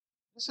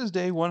This is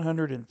day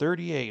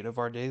 138 of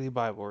our daily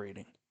Bible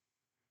reading.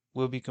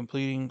 We'll be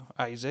completing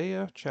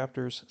Isaiah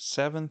chapters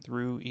 7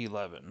 through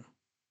 11.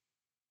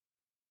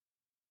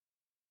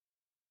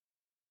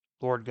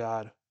 Lord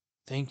God,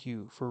 thank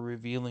you for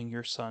revealing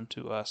your Son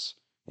to us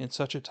in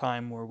such a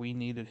time where we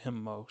needed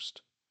him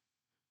most.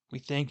 We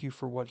thank you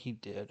for what he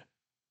did.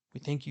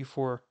 We thank you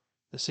for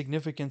the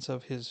significance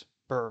of his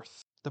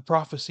birth, the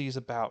prophecies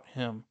about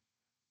him,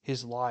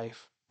 his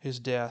life, his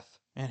death,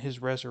 and his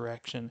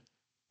resurrection,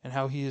 and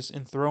how he is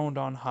enthroned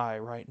on high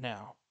right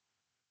now.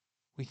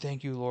 We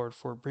thank you, Lord,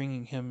 for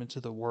bringing him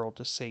into the world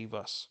to save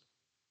us.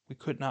 We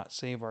could not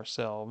save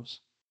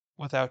ourselves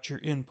without your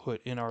input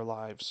in our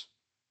lives.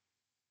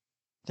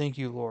 Thank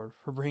you, Lord,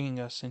 for bringing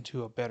us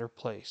into a better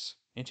place,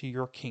 into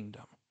your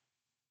kingdom.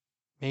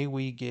 May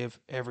we give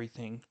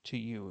everything to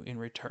you in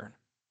return.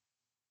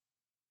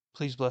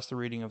 Please bless the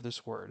reading of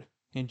this word.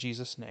 In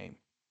Jesus' name,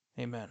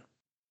 amen.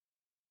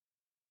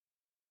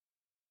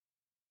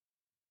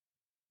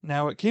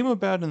 Now it came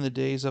about in the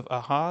days of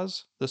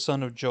Ahaz, the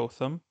son of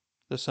Jotham,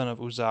 the son of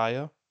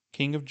Uzziah,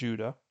 king of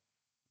Judah,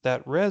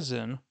 that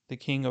Rezin, the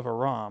king of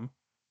Aram,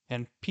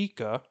 and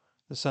Pekah,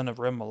 the son of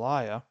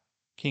Remaliah,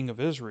 king of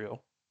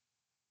Israel,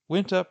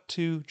 went up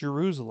to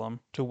Jerusalem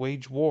to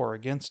wage war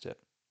against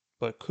it,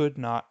 but could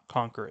not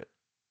conquer it.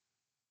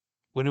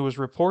 When it was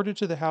reported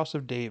to the house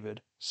of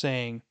David,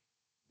 saying,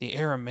 "The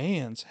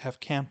Arameans have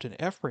camped in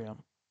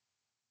Ephraim,"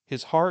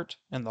 his heart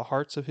and the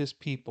hearts of his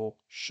people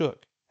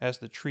shook as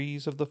the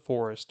trees of the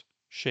forest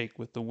shake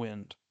with the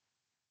wind.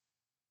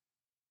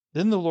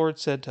 Then the Lord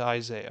said to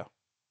Isaiah,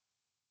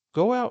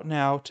 "Go out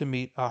now to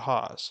meet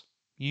Ahaz,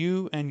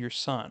 you and your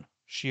son,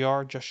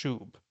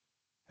 Shear-Jashub,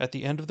 at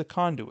the end of the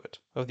conduit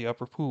of the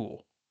upper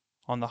pool,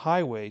 on the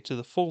highway to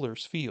the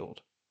fuller's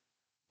field,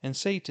 and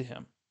say to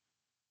him,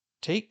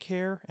 Take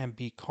care and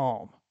be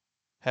calm.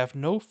 Have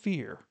no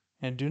fear,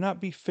 and do not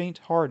be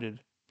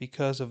faint-hearted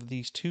because of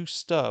these two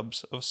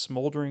stubs of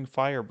smoldering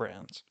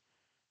firebrands,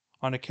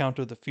 on account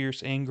of the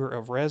fierce anger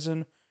of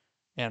Rezin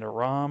and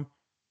Aram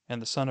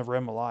and the son of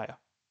Remaliah.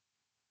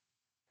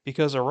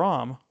 Because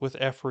Aram, with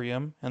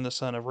Ephraim and the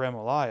son of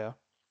Remaliah,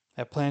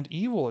 have planned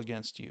evil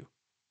against you,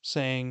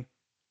 saying,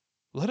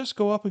 Let us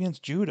go up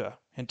against Judah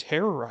and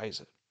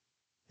terrorize it,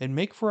 and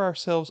make for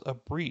ourselves a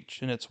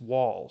breach in its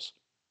walls,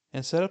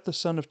 and set up the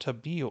son of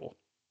Tabeel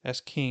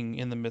as king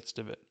in the midst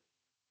of it.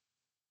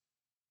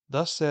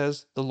 Thus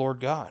says the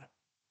Lord God,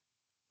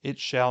 It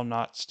shall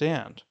not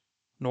stand,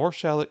 nor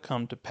shall it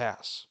come to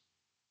pass.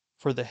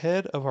 For the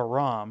head of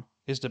Aram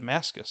is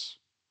Damascus,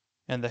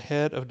 and the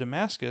head of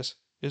Damascus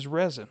is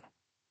Rezin.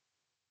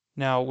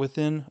 Now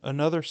within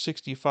another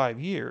 65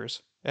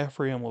 years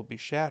Ephraim will be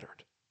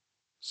shattered,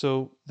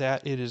 so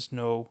that it is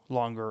no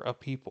longer a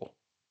people.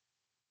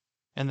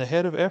 And the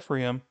head of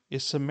Ephraim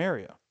is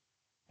Samaria,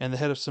 and the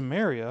head of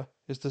Samaria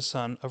is the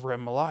son of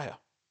Remaliah.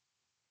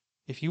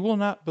 If you will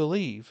not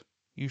believe,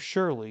 you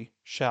surely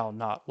shall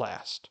not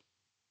last."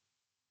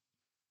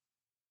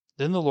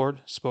 Then the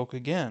Lord spoke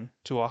again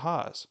to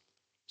Ahaz,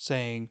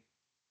 saying,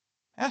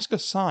 "Ask a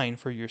sign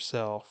for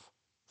yourself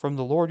from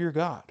the Lord your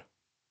God.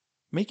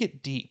 Make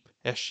it deep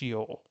as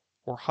Sheol,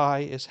 or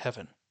high as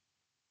heaven."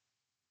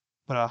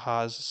 But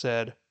Ahaz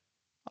said,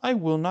 "I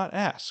will not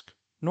ask,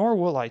 nor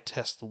will I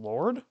test the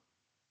Lord."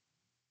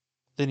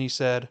 Then he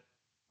said,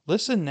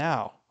 "Listen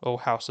now, O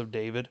house of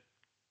David.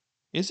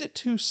 Is it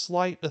too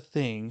slight a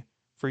thing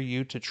for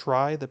you to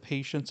try the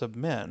patience of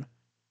men,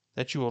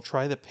 that you will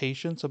try the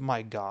patience of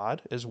my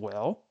God as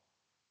well?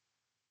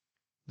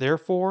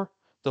 Therefore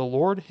the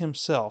Lord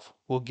himself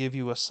will give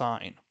you a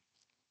sign.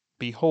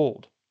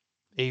 Behold,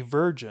 a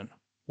virgin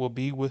will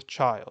be with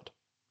child,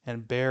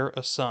 and bear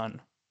a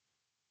son,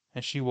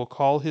 and she will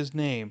call his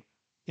name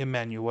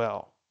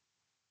Emmanuel.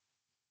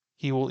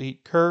 He will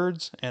eat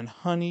curds and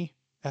honey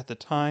at the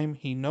time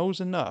he knows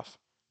enough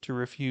to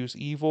refuse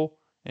evil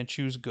and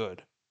choose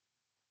good.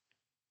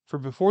 For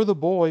before the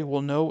boy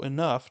will know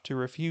enough to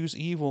refuse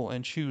evil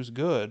and choose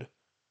good,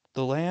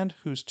 the land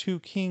whose two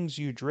kings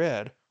you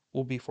dread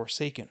will be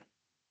forsaken.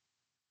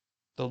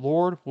 The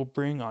Lord will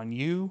bring on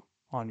you,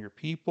 on your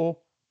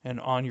people, and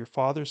on your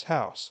father's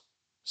house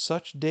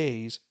such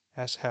days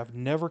as have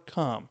never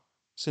come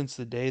since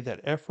the day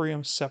that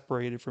Ephraim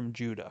separated from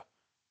Judah,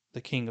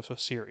 the king of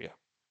Assyria.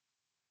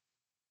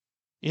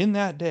 In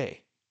that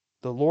day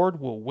the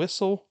Lord will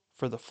whistle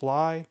for the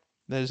fly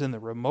that is in the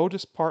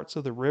remotest parts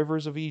of the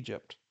rivers of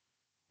Egypt,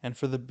 and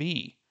for the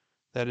bee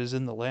that is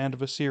in the land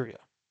of Assyria.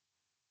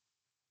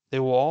 They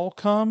will all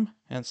come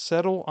and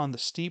settle on the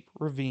steep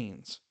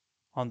ravines,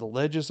 on the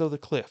ledges of the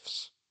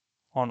cliffs,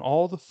 on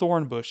all the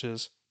thorn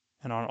bushes,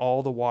 and on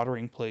all the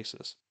watering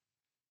places.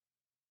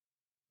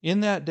 In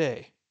that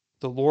day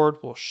the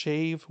Lord will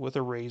shave with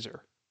a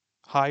razor,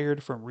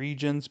 hired from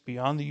regions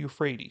beyond the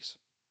Euphrates,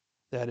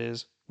 that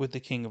is, with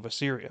the king of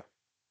Assyria,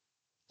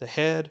 the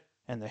head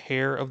and the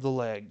hair of the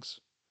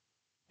legs,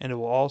 and it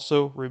will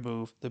also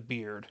remove the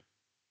beard.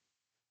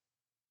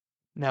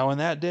 Now in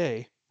that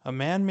day a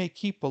man may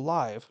keep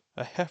alive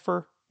a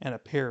heifer and a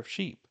pair of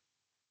sheep,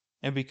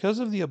 and because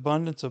of the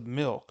abundance of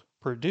milk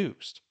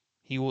produced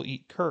he will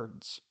eat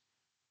curds.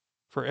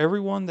 For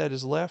everyone that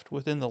is left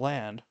within the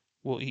land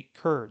will eat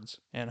curds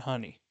and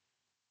honey.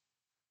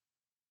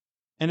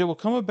 And it will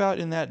come about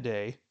in that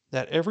day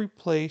that every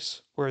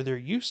place where there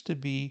used to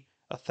be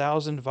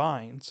 1,000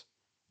 vines,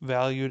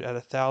 valued at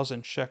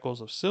 1,000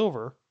 shekels of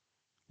silver,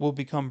 will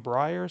become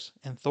briars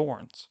and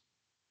thorns.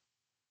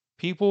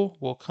 People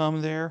will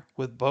come there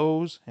with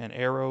bows and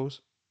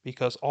arrows,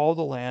 because all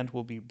the land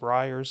will be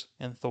briars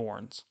and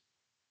thorns.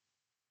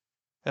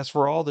 As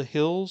for all the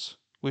hills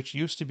which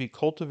used to be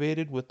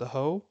cultivated with the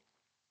hoe,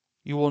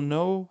 you will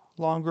no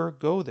longer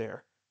go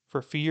there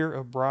for fear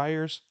of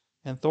briars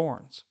and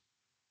thorns,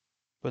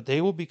 but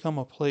they will become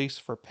a place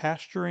for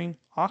pasturing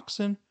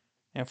oxen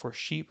and for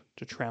sheep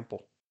to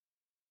trample.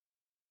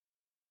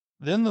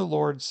 Then the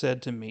Lord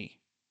said to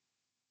me,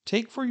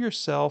 Take for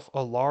yourself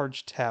a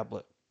large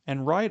tablet,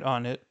 and write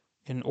on it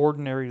in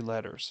ordinary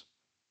letters,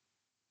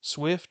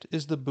 Swift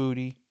is the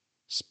booty,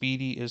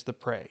 speedy is the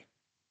prey.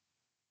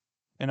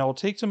 And I will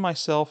take to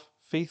myself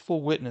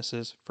faithful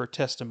witnesses for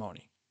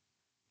testimony,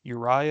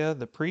 Uriah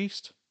the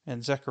priest,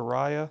 and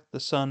Zechariah the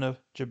son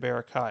of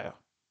Jeberechiah.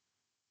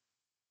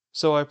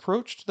 So I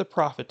approached the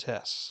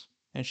prophetess,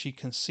 and she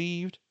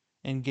conceived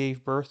and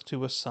gave birth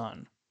to a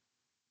son.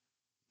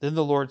 Then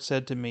the Lord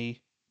said to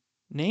me,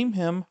 Name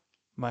him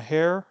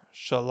Maher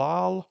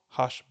Shalal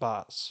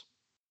Hashbaz.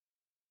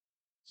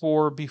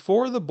 For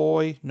before the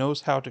boy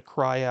knows how to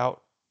cry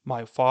out,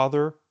 My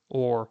father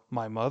or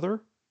my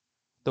mother,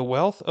 the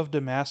wealth of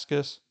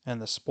Damascus and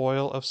the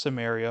spoil of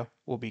Samaria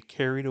will be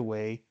carried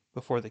away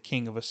before the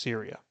king of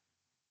Assyria.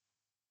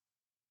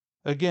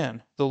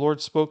 Again, the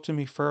Lord spoke to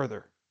me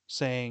further,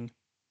 saying,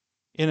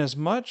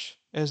 Inasmuch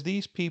as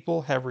these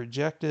people have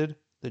rejected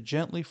the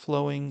gently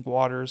flowing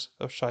waters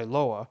of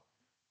Shiloah,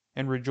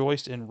 and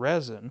rejoiced in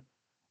Rezin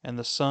and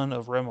the son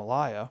of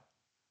Remaliah,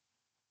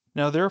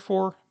 now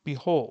therefore,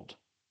 behold,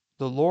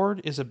 the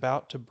Lord is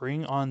about to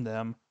bring on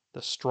them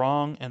the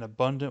strong and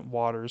abundant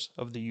waters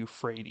of the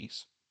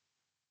Euphrates,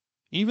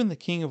 even the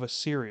king of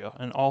Assyria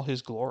in all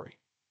his glory.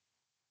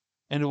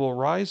 And it will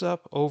rise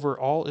up over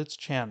all its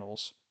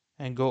channels,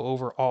 and go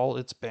over all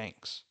its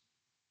banks.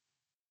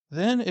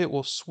 Then it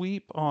will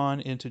sweep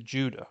on into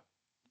Judah.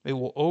 It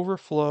will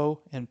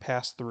overflow and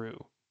pass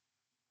through.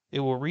 It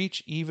will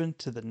reach even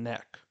to the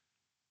neck.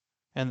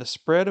 And the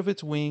spread of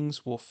its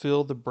wings will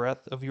fill the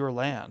breadth of your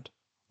land,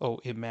 O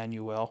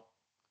Emmanuel.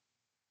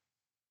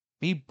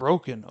 Be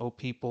broken, O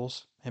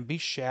peoples, and be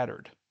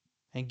shattered,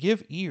 and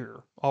give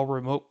ear, all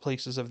remote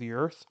places of the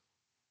earth.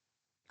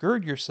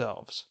 Gird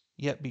yourselves,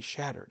 yet be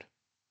shattered.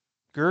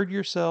 Gird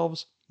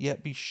yourselves,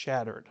 yet be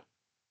shattered.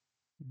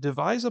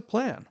 Devise a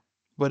plan,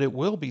 but it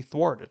will be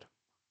thwarted.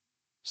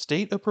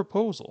 State a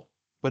proposal,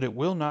 but it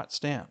will not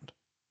stand,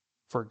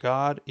 for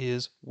God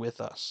is with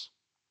us.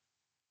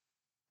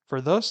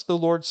 For thus the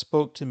Lord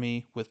spoke to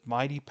me with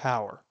mighty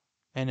power,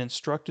 and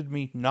instructed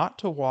me not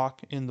to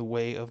walk in the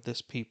way of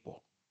this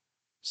people,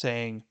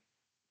 saying,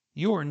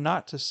 You are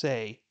not to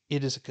say,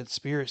 It is a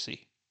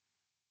conspiracy.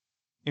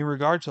 In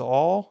regard to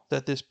all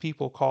that this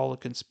people call a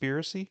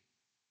conspiracy,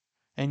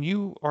 and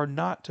you are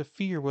not to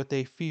fear what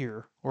they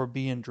fear, or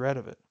be in dread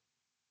of it.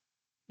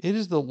 It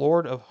is the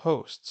Lord of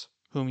hosts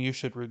whom you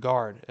should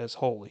regard as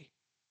holy,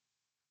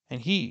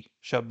 and he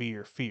shall be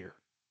your fear,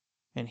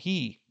 and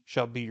he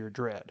shall be your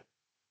dread.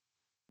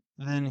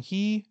 Then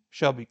he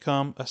shall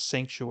become a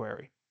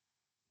sanctuary,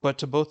 but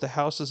to both the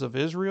houses of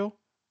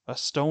Israel a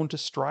stone to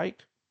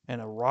strike, and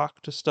a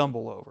rock to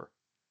stumble over,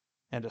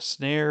 and a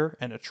snare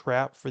and a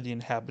trap for the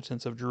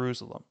inhabitants of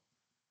Jerusalem.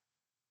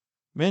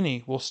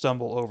 Many will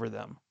stumble over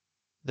them,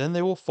 then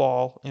they will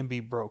fall and be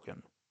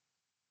broken.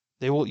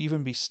 They will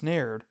even be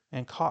snared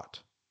and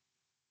caught.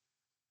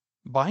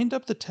 Bind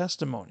up the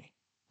testimony,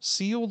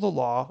 seal the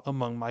law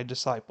among my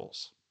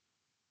disciples.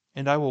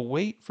 And I will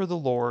wait for the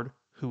Lord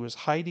who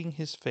is hiding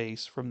his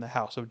face from the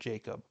house of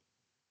Jacob.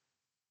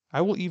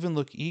 I will even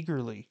look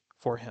eagerly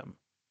for him.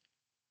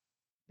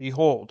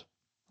 Behold,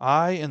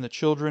 I and the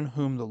children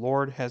whom the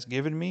Lord has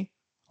given me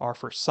are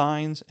for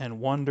signs and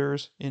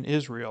wonders in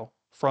Israel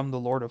from the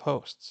Lord of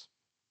hosts,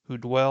 who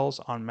dwells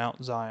on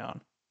Mount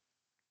Zion.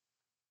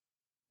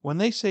 When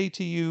they say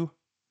to you,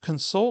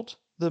 Consult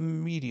the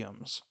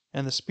mediums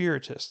and the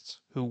spiritists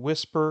who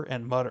whisper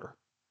and mutter,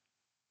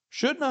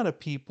 should not a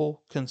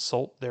people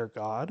consult their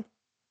God?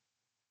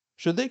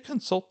 Should they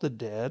consult the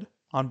dead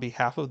on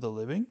behalf of the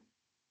living?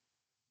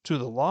 To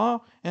the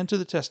law and to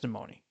the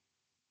testimony.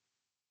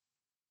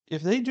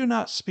 If they do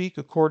not speak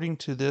according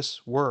to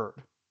this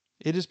word,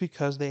 it is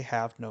because they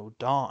have no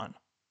dawn.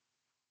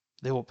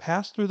 They will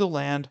pass through the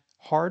land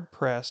hard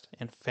pressed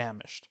and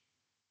famished.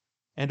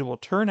 And it will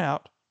turn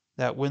out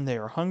that when they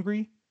are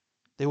hungry,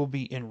 they will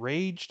be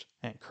enraged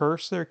and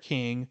curse their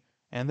king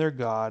and their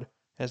God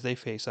as they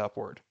face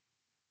upward.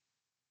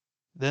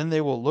 Then they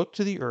will look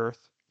to the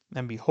earth,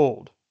 and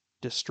behold,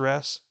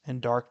 distress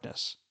and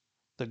darkness,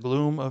 the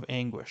gloom of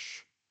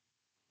anguish,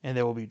 and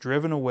they will be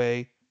driven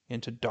away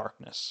into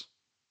darkness.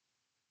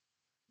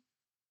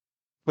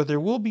 But there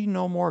will be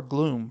no more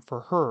gloom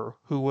for her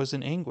who was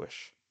in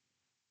anguish.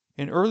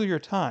 In earlier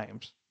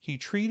times he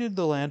treated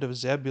the land of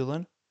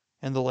Zebulun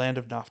and the land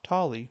of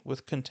Naphtali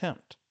with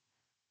contempt.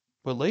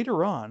 But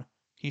later on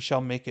he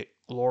shall make it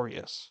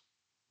glorious,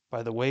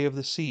 by the way of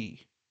the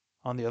sea,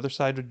 on the other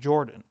side of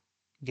Jordan,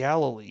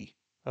 Galilee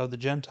of the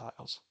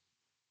Gentiles.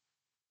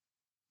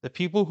 The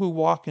people who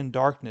walk in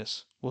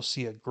darkness will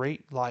see a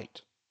great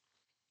light.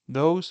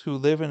 Those who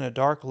live in a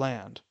dark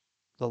land,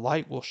 the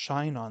light will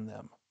shine on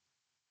them.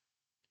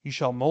 You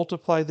shall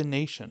multiply the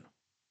nation.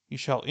 You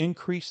shall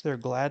increase their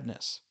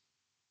gladness.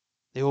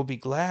 They will be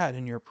glad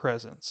in your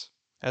presence,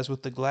 as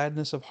with the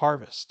gladness of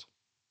harvest,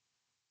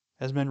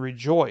 as men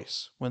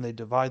rejoice when they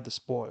divide the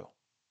spoil.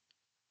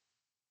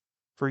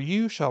 For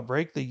you shall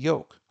break the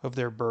yoke of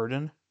their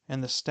burden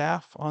and the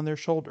staff on their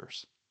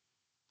shoulders,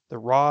 the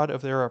rod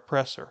of their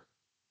oppressor,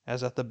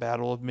 as at the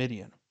battle of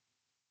Midian.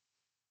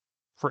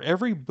 For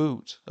every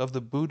boot of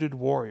the booted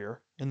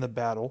warrior in the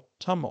battle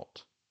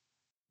tumult,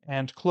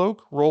 and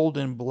cloak rolled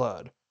in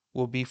blood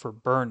will be for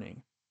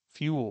burning,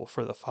 fuel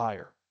for the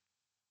fire.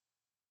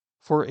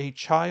 For a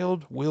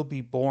child will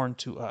be born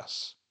to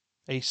us,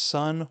 a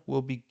son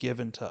will be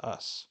given to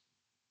us,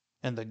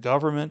 and the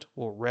government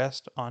will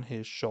rest on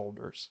his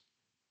shoulders,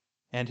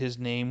 and his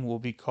name will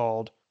be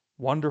called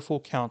Wonderful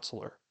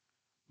Counselor,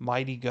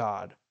 Mighty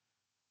God,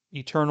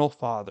 Eternal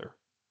Father,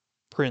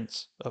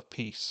 Prince of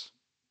Peace.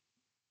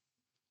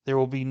 There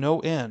will be no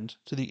end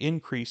to the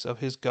increase of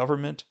his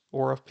government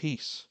or of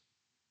peace,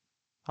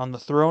 on the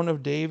throne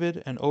of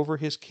David and over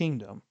his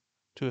kingdom,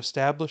 to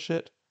establish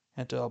it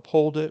and to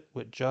uphold it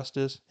with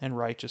justice and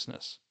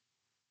righteousness,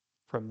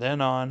 from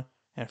then on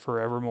and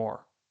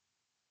forevermore.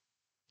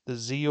 The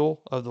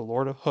zeal of the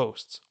Lord of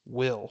hosts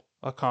will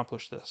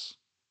accomplish this.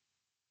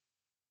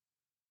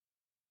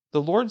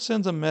 The Lord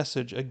sends a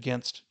message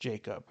against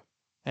Jacob,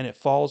 and it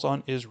falls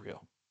on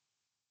Israel.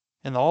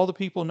 And all the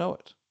people know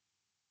it.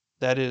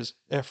 That is,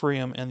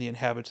 Ephraim and the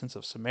inhabitants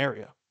of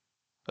Samaria,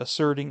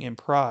 asserting in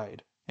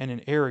pride and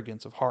in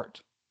arrogance of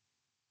heart.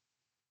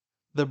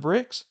 The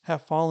bricks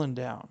have fallen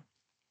down,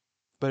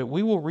 but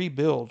we will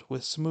rebuild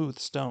with smooth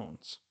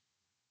stones.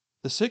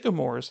 The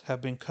sycamores have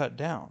been cut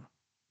down,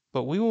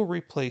 but we will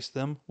replace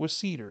them with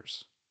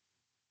cedars.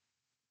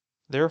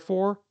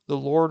 Therefore the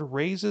Lord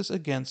raises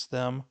against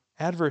them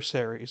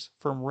adversaries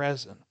from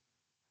Rezin,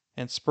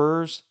 and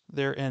spurs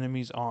their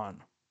enemies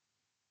on,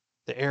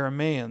 the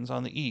Arameans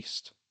on the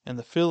east, and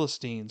the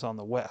Philistines on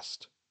the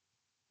west,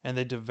 and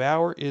they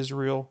devour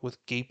Israel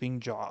with gaping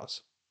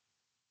jaws.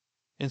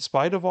 In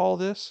spite of all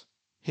this,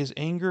 his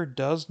anger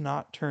does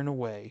not turn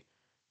away,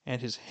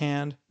 and his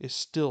hand is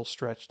still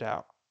stretched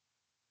out.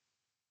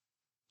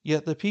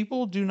 Yet the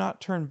people do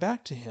not turn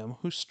back to him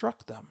who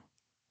struck them,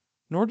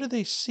 nor do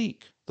they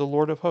seek the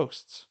Lord of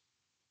hosts.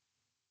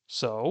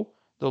 So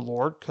the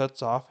Lord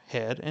cuts off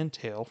head and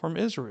tail from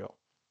Israel,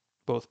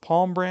 both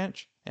palm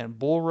branch and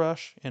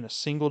bulrush in a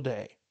single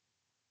day.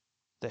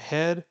 The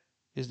head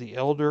is the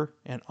elder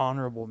and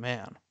honorable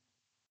man,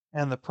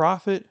 and the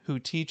prophet who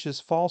teaches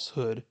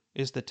falsehood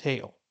is the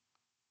tail.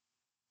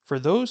 For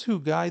those who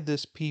guide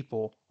this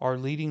people are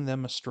leading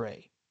them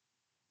astray,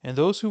 and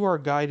those who are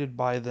guided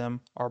by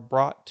them are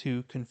brought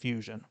to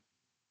confusion.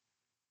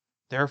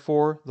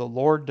 Therefore the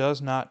Lord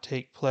does not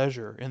take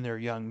pleasure in their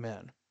young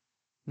men,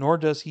 nor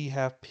does he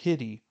have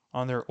pity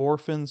on their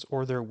orphans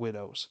or their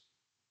widows.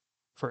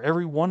 For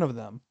every one of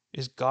them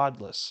is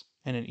godless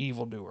and an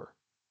evildoer,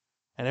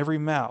 and every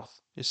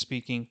mouth is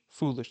speaking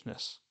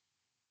foolishness.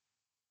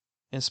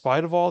 In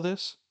spite of all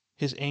this,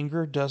 his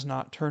anger does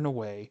not turn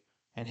away,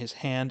 and his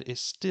hand is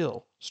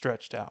still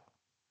stretched out.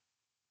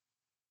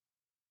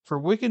 For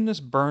wickedness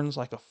burns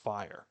like a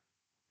fire.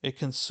 It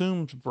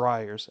consumes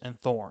briars and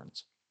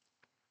thorns.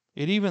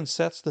 It even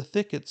sets the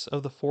thickets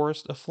of the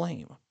forest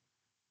aflame,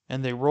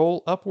 and they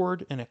roll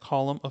upward in a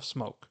column of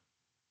smoke.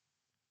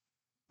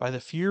 By the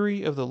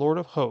fury of the Lord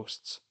of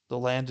hosts the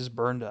land is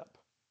burned up,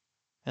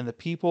 and the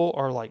people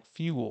are like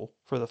fuel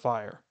for the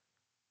fire.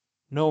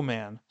 No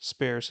man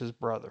spares his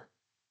brother.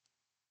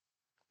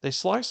 They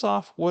slice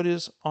off what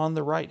is on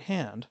the right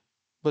hand,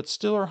 but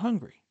still are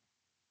hungry,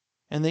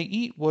 and they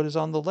eat what is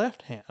on the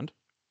left hand,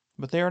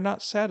 but they are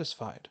not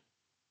satisfied.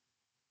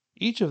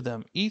 Each of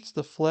them eats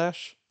the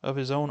flesh of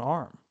his own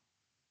arm.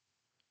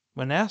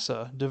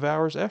 Manasseh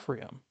devours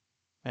Ephraim,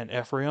 and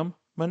Ephraim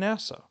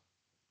Manasseh,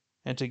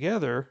 and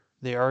together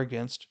they are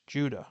against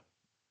Judah.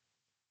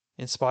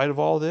 In spite of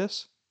all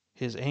this,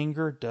 his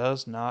anger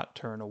does not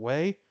turn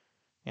away,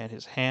 and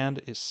his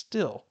hand is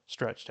still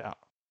stretched out.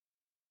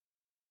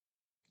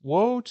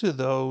 Woe to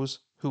those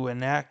who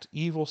enact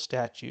evil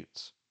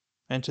statutes,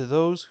 and to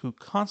those who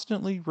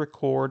constantly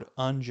record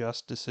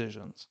unjust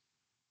decisions,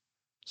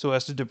 so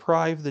as to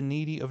deprive the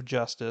needy of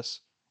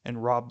justice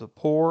and rob the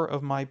poor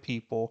of my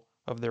people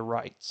of their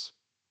rights,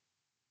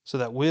 so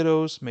that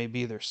widows may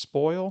be their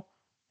spoil,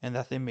 and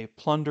that they may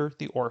plunder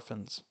the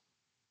orphans.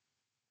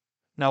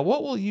 Now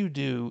what will you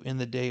do in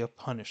the day of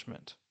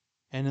punishment,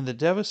 and in the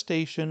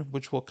devastation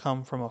which will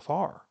come from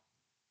afar?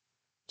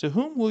 To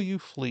whom will you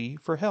flee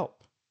for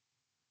help?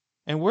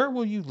 And where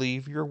will you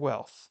leave your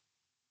wealth?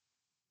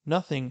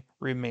 Nothing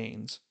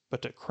remains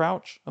but to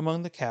crouch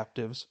among the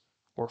captives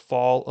or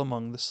fall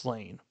among the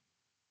slain.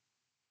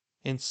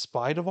 In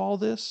spite of all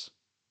this,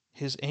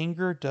 his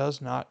anger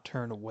does not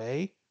turn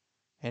away,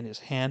 and his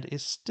hand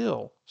is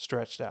still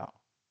stretched out.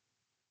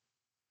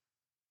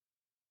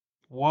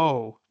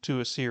 Woe to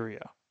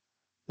Assyria,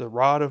 the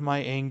rod of my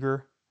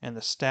anger, and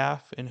the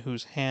staff in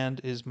whose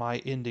hand is my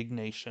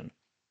indignation.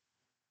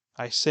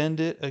 I send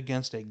it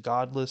against a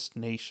godless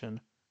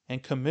nation,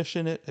 and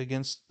commission it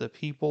against the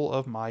people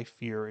of my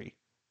fury,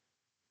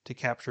 to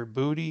capture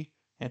booty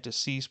and to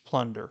seize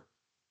plunder,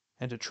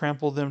 and to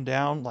trample them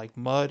down like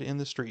mud in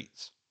the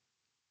streets.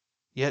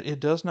 Yet it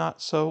does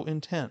not so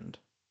intend,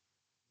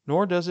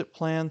 nor does it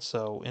plan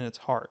so in its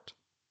heart,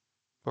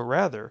 but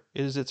rather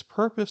it is its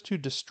purpose to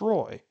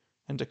destroy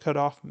and to cut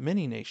off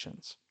many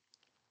nations.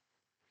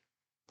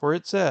 For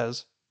it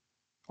says,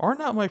 Are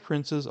not my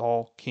princes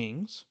all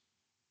kings?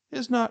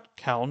 Is not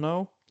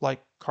Calno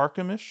like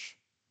Carchemish?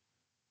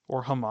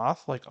 Or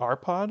Hamath like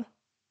Arpad?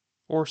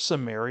 Or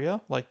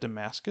Samaria like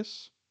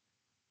Damascus?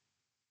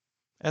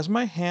 As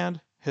my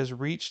hand has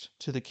reached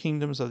to the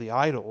kingdoms of the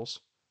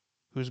idols,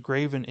 whose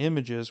graven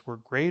images were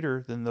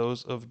greater than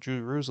those of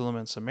Jerusalem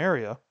and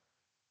Samaria,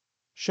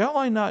 shall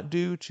I not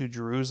do to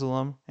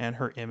Jerusalem and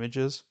her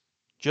images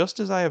just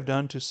as I have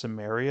done to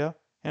Samaria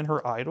and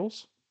her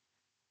idols?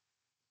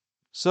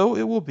 So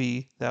it will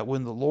be that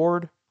when the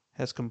Lord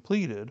has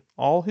completed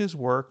all his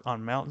work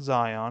on Mount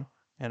Zion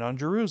and on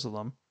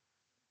Jerusalem,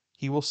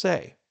 he will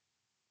say,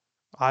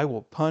 I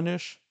will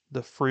punish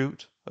the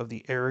fruit of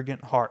the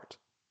arrogant heart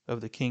of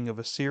the king of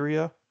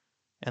Assyria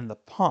and the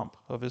pomp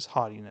of his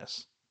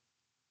haughtiness.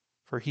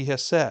 For he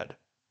has said,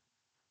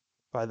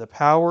 By the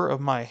power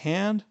of my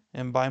hand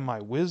and by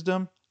my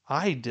wisdom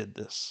I did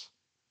this,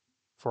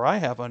 for I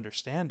have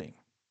understanding,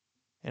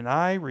 and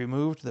I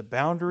removed the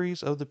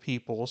boundaries of the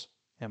peoples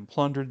and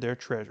plundered their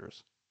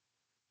treasures.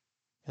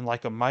 And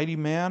like a mighty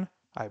man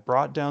I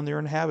brought down their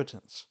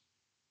inhabitants,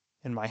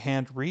 and my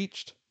hand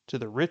reached to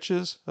the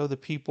riches of the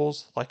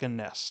peoples like a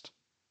nest.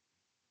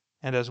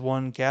 And as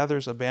one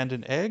gathers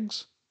abandoned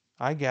eggs,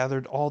 I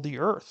gathered all the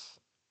earth,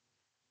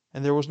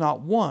 and there was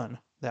not one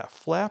that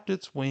flapped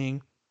its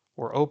wing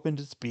or opened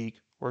its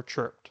beak or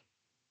chirped.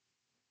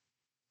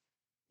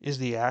 Is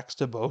the axe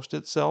to boast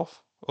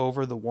itself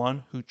over the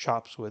one who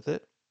chops with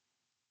it?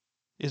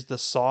 Is the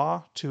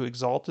saw to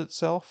exalt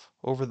itself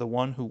over the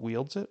one who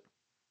wields it?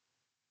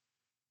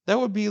 That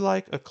would be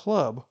like a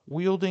club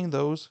wielding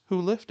those who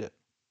lift it,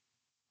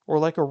 or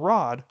like a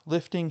rod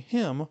lifting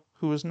him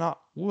who is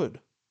not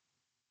wood.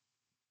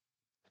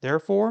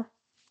 Therefore,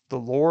 the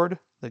Lord,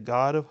 the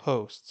God of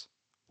hosts,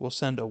 will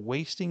send a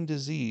wasting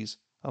disease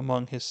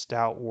among his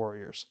stout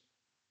warriors,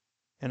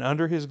 and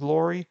under his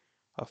glory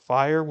a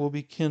fire will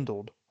be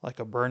kindled like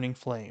a burning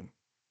flame.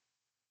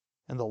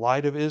 And the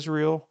light of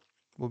Israel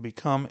will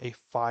become a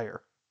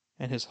fire,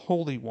 and his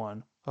Holy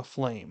One a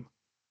flame.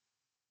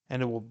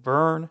 And it will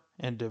burn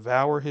and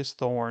devour his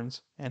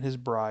thorns and his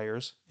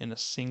briars in a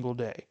single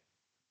day.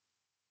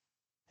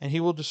 And he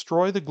will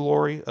destroy the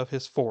glory of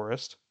his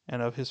forest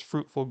and of his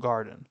fruitful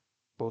garden,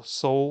 both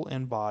soul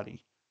and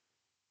body.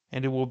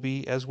 And it will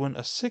be as when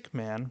a sick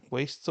man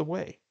wastes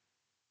away.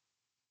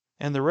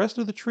 And the rest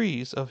of the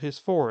trees of his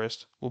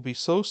forest will be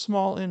so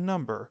small in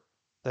number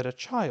that a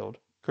child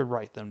could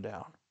write them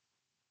down.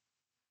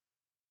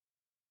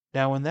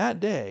 Now in that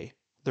day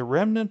the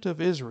remnant of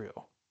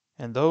Israel,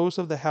 and those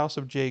of the house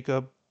of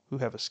Jacob who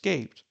have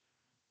escaped,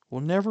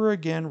 will never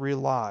again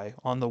rely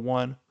on the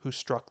one who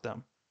struck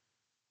them,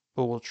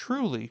 but will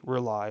truly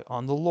rely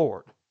on the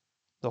Lord,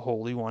 the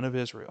Holy One of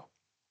Israel.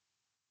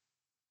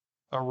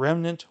 A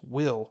remnant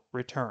will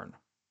return,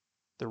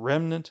 the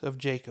remnant of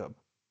Jacob,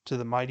 to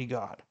the mighty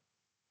God.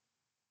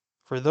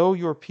 For though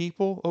your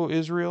people, O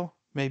Israel,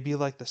 may be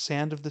like the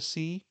sand of the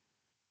sea,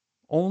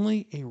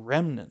 only a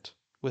remnant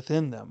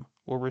within them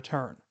will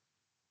return.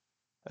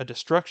 A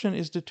destruction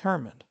is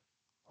determined,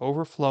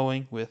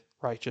 overflowing with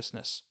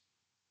righteousness.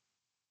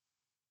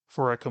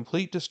 For a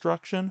complete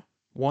destruction,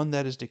 one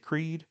that is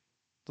decreed,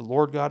 the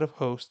Lord God of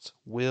hosts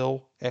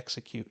will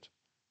execute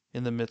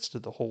in the midst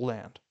of the whole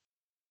land.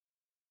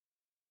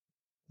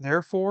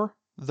 Therefore,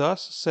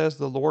 thus says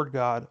the Lord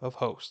God of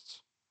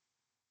hosts,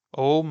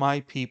 O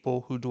my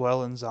people who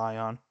dwell in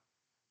Zion,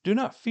 do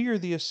not fear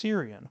the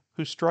Assyrian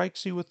who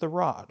strikes you with the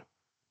rod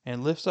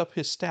and lifts up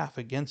his staff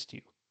against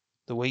you,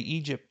 the way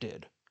Egypt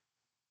did.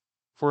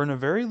 For in a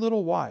very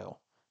little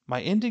while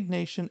my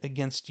indignation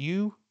against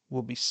you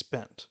will be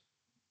spent,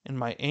 and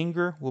my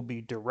anger will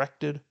be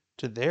directed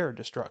to their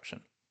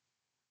destruction.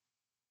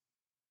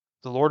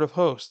 The Lord of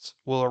hosts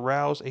will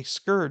arouse a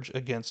scourge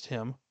against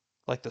him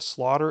like the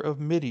slaughter of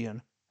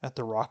Midian at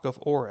the rock of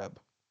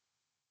Oreb,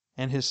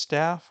 and his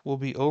staff will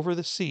be over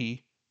the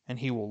sea, and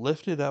he will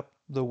lift it up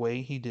the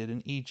way he did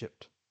in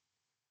Egypt.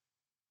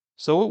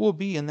 So it will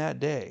be in that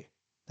day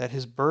that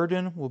his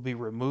burden will be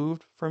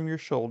removed from your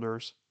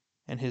shoulders,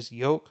 and his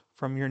yoke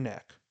from your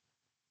neck,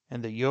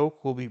 and the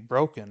yoke will be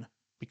broken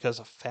because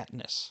of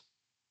fatness.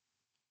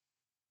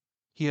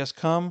 He has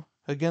come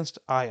against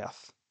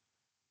Aiath.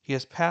 He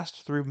has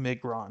passed through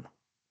Migron.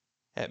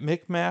 At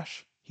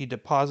Michmash he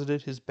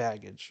deposited his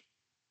baggage.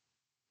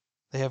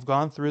 They have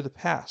gone through the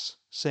pass,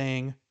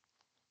 saying,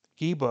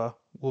 Geba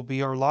will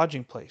be our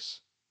lodging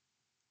place.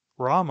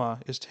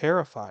 Ramah is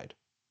terrified,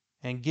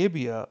 and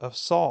Gibeah of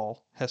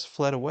Saul has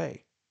fled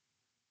away.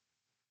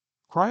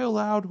 Cry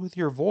aloud with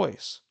your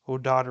voice, O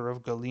daughter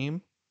of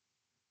Galim.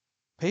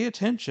 Pay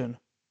attention,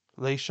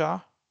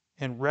 Laishah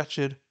and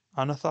wretched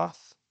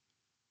Anathoth.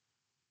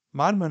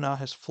 Madmenah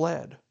has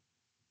fled.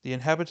 The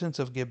inhabitants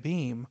of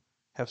Gebim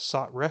have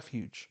sought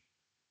refuge.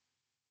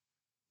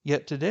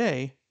 Yet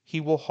today he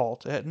will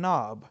halt at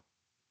Nob.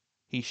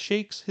 He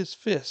shakes his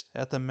fist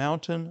at the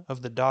mountain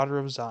of the daughter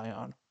of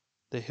Zion,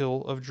 the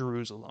hill of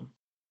Jerusalem.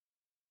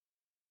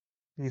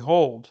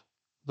 Behold,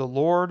 the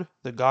Lord,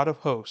 the God of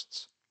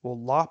hosts, will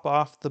lop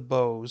off the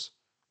bows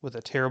with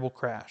a terrible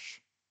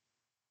crash.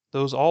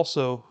 Those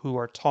also who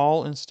are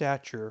tall in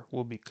stature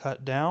will be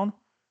cut down,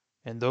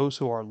 and those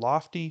who are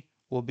lofty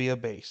will be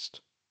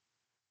abased.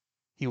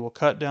 He will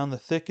cut down the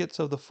thickets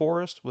of the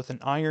forest with an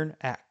iron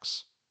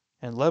axe,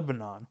 and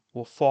Lebanon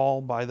will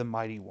fall by the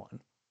mighty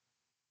one.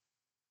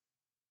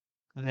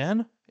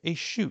 Then a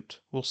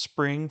shoot will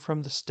spring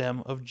from the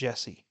stem of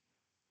Jesse,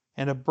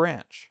 and a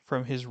branch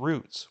from his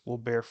roots will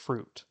bear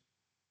fruit.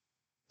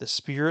 The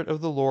Spirit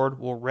of the Lord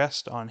will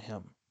rest on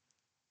him,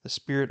 the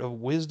Spirit of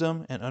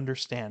wisdom and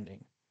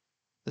understanding,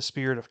 the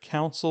Spirit of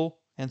counsel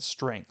and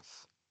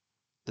strength,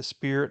 the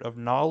Spirit of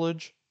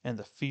knowledge and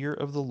the fear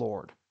of the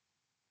Lord.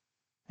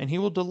 And he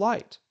will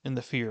delight in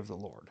the fear of the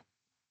Lord,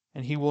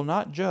 and he will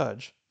not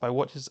judge by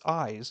what his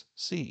eyes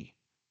see,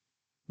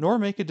 nor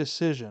make a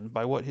decision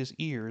by what his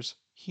ears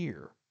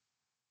hear.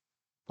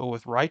 But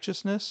with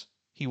righteousness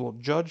he will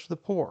judge the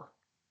poor,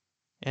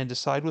 and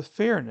decide with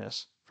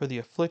fairness for the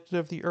afflicted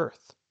of the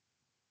earth.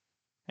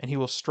 And he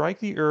will strike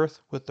the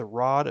earth with the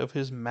rod of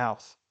his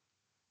mouth,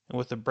 and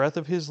with the breath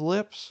of his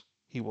lips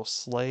he will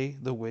slay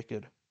the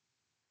wicked.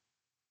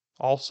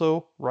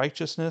 Also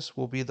righteousness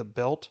will be the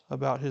belt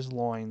about his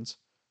loins,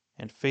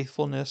 and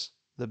faithfulness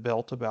the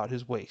belt about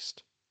his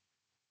waist.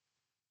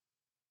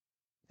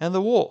 And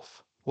the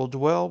wolf will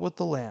dwell with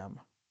the lamb,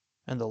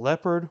 and the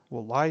leopard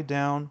will lie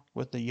down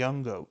with the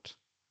young goat,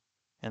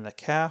 and the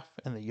calf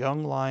and the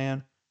young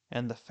lion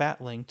and the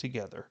fatling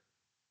together,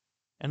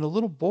 and a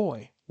little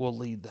boy will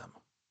lead them.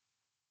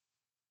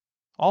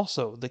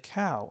 Also the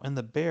cow and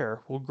the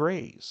bear will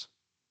graze,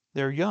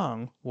 their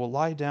young will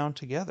lie down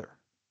together,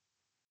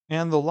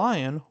 and the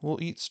lion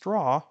will eat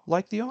straw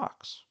like the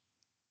ox.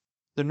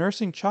 The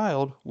nursing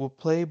child will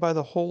play by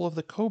the hole of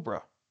the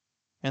cobra,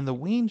 and the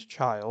weaned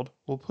child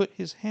will put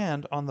his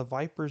hand on the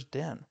viper's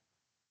den.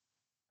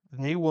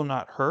 They will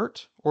not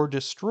hurt or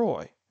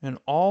destroy in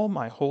all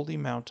my holy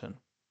mountain,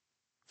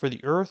 for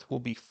the earth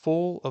will be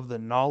full of the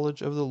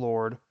knowledge of the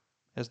Lord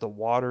as the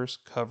waters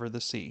cover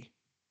the sea.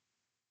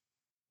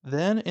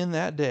 Then in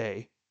that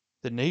day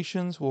the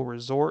nations will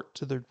resort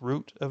to the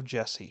root of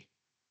Jesse,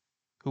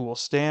 who will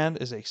stand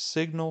as a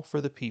signal for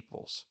the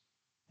peoples,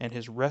 and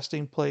his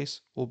resting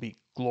place will be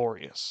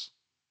glorious.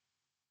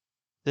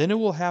 Then it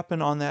will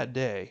happen on that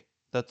day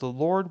that the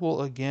Lord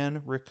will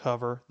again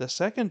recover the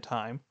second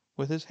time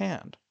with his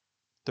hand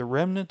the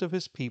remnant of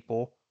his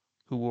people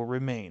who will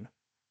remain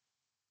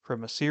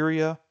from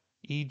Assyria,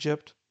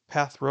 Egypt,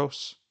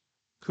 Pathros,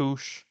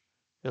 Cush,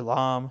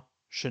 Elam,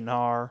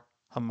 Shinar,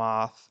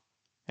 Hamath,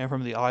 and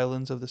from the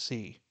islands of the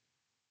sea.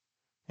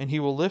 And he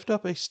will lift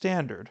up a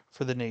standard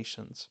for the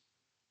nations,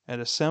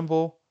 and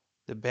assemble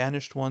the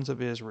banished ones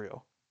of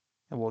Israel,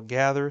 and will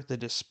gather the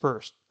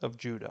dispersed of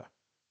Judah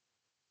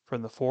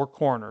from the four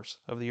corners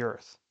of the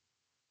earth.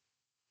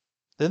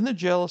 Then the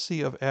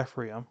jealousy of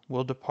Ephraim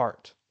will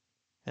depart,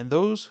 and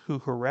those who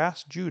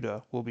harass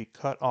Judah will be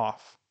cut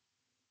off.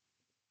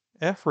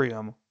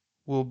 Ephraim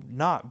will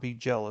not be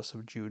jealous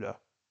of Judah,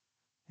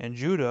 and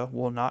Judah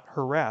will not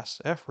harass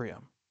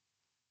Ephraim.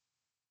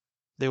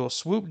 They will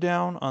swoop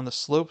down on the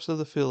slopes of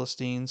the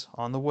Philistines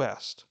on the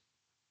west.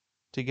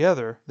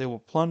 Together they will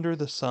plunder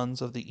the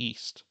sons of the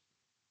east.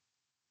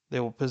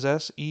 They will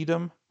possess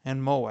Edom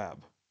and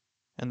Moab,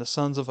 and the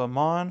sons of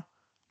Ammon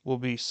will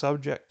be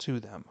subject to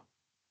them.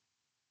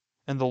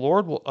 And the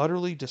Lord will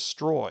utterly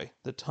destroy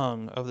the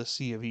tongue of the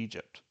sea of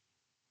Egypt,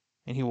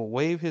 and he will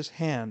wave his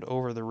hand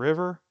over the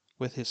river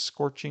with his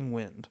scorching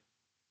wind.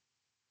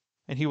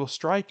 And he will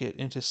strike it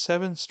into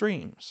 7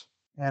 streams,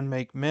 and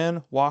make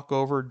men walk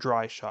over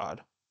dry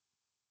shod.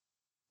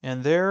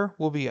 And there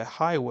will be a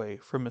highway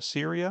from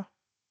Assyria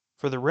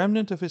for the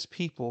remnant of his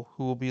people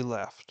who will be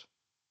left,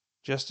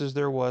 just as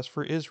there was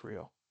for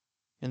Israel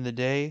in the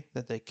day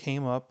that they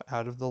came up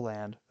out of the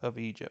land of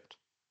Egypt.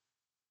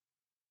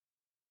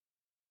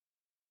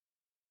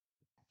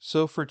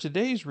 So for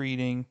today's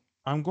reading,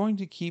 I'm going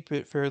to keep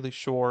it fairly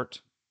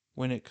short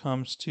when it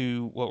comes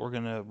to what we're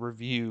going to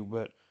review,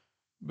 but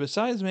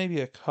besides maybe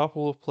a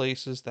couple of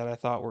places that I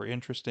thought were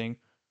interesting,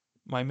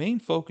 my main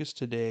focus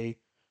today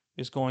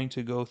is going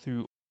to go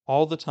through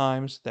all the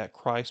times that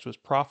Christ was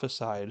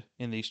prophesied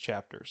in these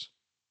chapters.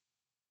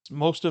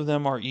 Most of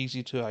them are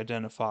easy to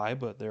identify,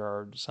 but there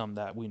are some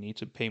that we need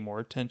to pay more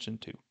attention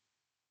to.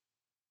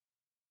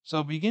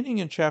 So beginning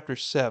in chapter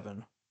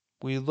 7,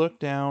 we look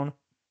down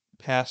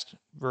past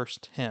verse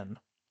 10.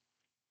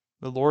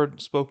 The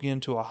Lord spoke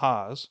into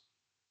Ahaz,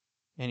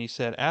 and he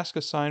said, "Ask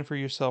a sign for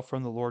yourself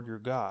from the Lord your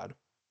God."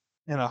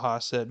 And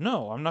Ahaz said,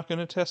 "No, I'm not going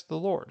to test the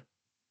Lord."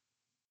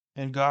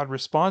 And God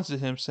responds to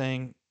him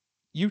saying,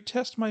 "You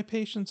test my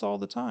patience all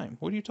the time.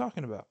 What are you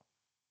talking about?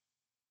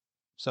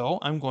 So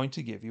I'm going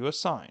to give you a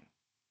sign.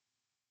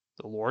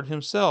 The Lord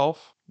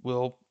himself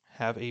will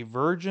have a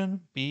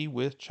virgin be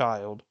with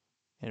child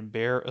and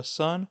bear a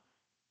son,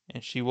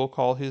 and she will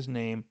call his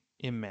name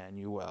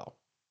Emmanuel."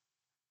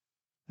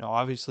 Now,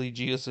 obviously,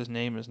 Jesus'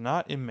 name is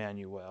not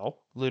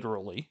Emmanuel,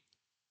 literally,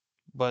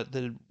 but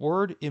the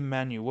word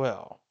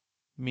Emmanuel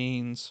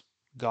means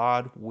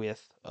God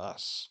with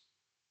us.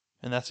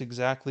 And that's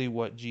exactly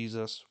what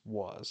Jesus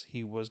was.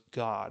 He was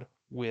God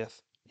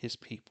with his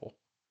people.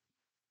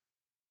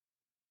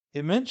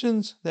 It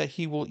mentions that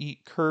he will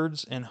eat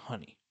curds and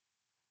honey.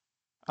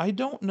 I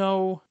don't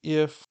know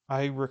if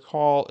I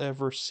recall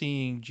ever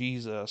seeing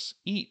Jesus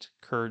eat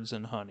curds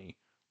and honey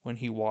when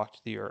he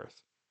walked the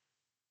earth.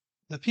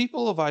 The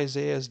people of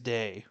Isaiah's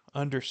day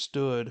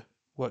understood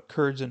what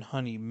curds and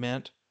honey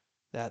meant,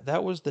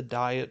 that was the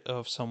diet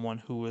of someone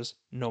who was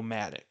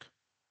nomadic,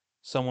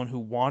 someone who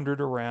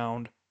wandered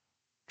around,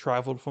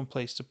 traveled from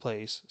place to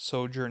place,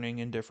 sojourning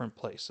in different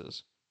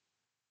places.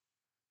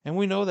 And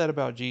we know that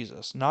about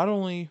Jesus. Not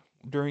only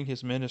during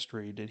his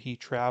ministry did he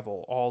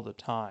travel all the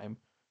time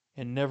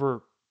and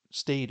never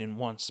stayed in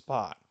one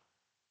spot,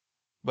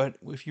 but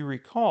if you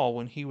recall,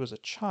 when he was a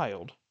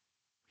child,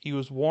 he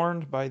was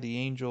warned by the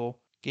angel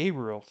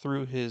Gabriel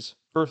through his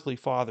earthly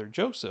father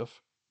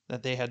Joseph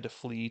that they had to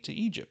flee to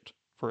Egypt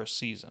for a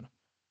season.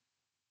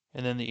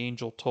 And then the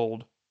angel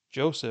told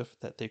Joseph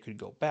that they could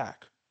go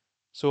back.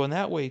 So, in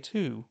that way,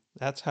 too,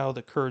 that's how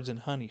the curds and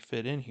honey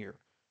fit in here.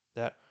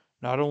 That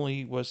not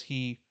only was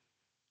he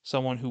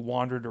someone who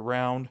wandered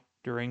around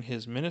during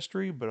his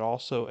ministry, but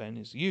also in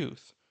his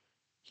youth,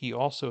 he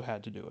also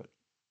had to do it.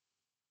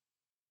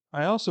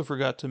 I also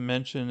forgot to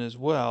mention as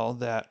well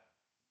that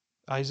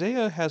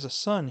Isaiah has a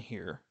son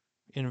here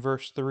in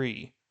verse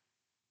 3,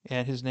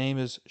 and his name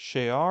is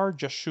Shear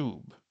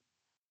Jashub.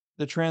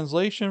 The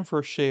translation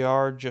for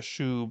Shear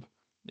Jashub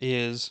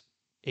is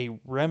 "a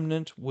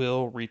remnant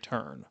will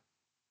return."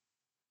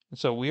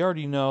 So we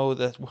already know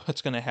that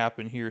what's going to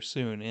happen here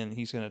soon, and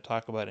he's going to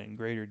talk about it in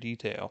greater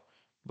detail.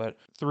 But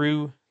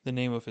through the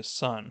name of his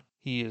son,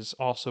 he is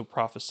also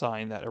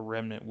prophesying that a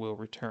remnant will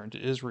return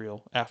to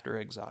Israel after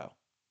exile,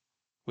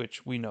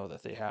 which we know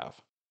that they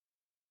have.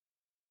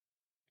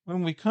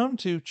 When we come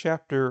to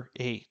chapter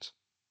 8,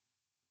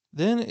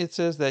 then it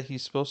says that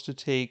he's supposed to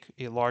take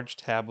a large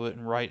tablet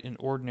and write in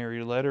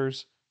ordinary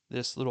letters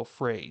this little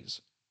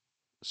phrase: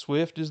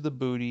 "Swift is the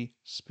booty,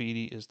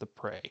 speedy is the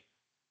prey."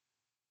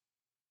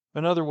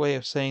 Another way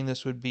of saying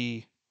this would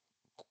be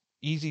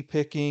easy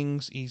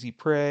pickings, easy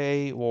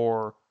prey,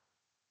 or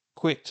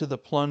quick to the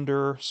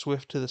plunder,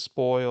 swift to the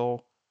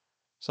spoil,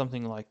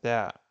 something like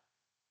that.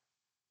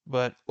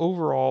 But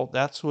overall,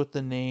 that's what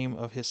the name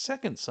of his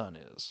second son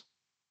is.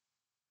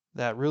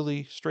 That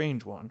really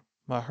strange one,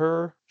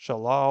 Maher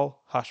Shalal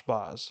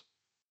Hashbaz.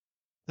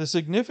 The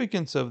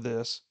significance of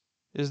this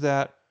is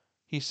that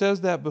he says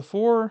that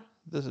before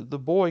the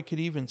boy could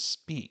even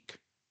speak,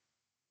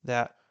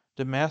 that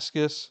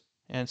Damascus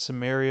and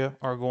Samaria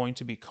are going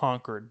to be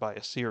conquered by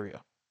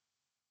Assyria.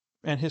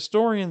 And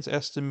historians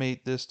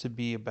estimate this to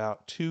be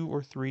about 2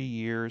 or 3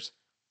 years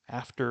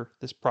after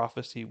this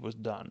prophecy was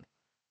done.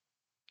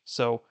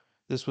 So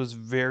this was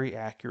very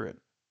accurate,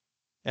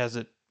 as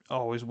it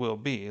always will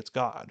be. It's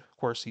God. Of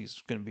course,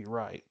 he's going to be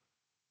right.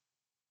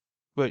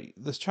 But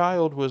this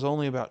child was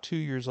only about 2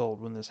 years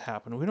old when this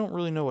happened. We don't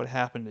really know what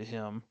happened to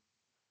him.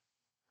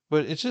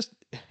 But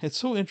it's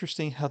so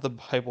interesting how the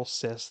Bible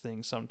says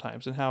things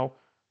sometimes and how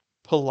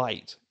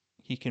polite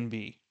he can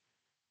be.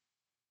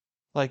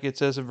 Like it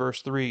says in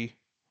verse 3,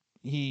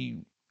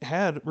 he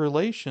had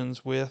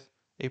relations with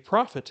a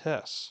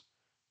prophetess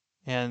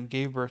and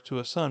gave birth to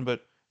a son,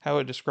 but how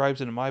it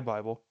describes it in my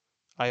Bible,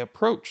 I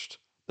approached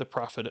the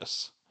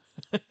prophetess.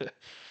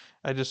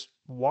 I just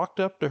walked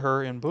up to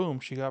her and boom,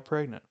 she got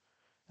pregnant.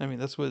 I mean,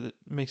 that's what it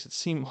makes it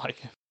seem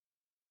like.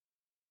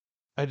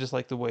 I just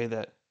like the way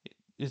that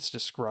it's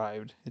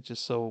described. It's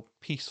just so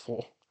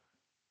peaceful.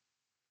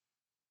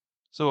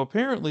 So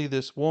apparently,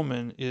 this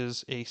woman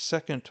is a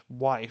second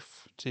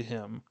wife to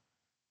him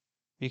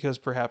because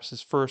perhaps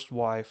his first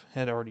wife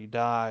had already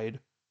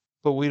died,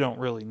 but we don't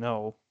really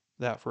know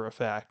that for a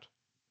fact.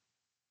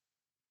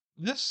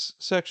 This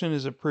section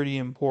is a pretty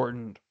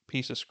important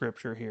piece of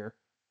scripture here.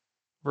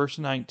 Verse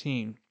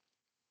 19: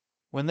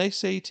 "When they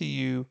say to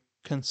you,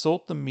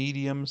 'Consult the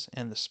mediums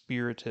and the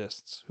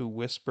spiritists who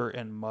whisper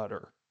and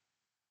mutter,'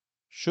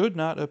 should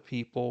not a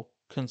people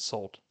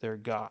consult their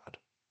God?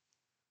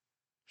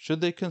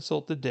 Should they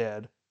consult the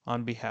dead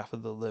on behalf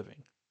of the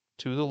living,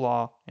 to the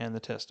law and the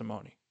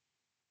testimony?"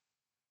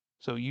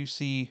 So you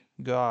see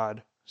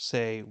God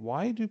say,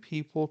 why do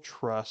people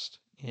trust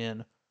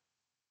in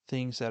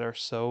things that are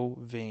so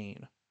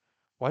vain?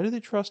 Why do they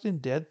trust in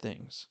dead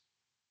things?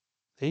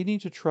 They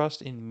need to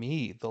trust in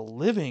me, the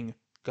living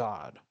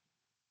God.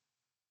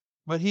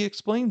 But he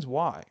explains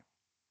why.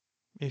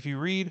 If you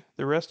read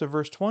the rest of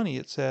verse 20,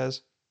 it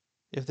says,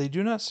 "If they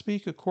do not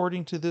speak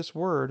according to this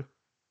word,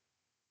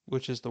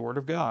 which is the word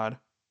of God,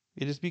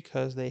 it is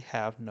because they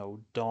have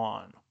no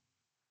dawn."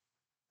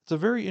 It's a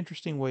very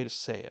interesting way to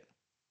say it,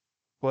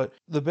 but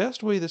the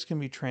best way this can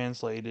be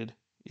translated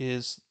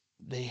is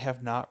they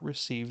have not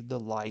received the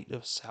light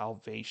of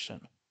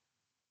salvation.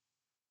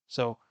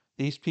 So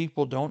these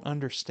people don't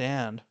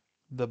understand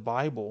the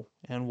Bible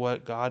and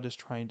what God is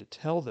trying to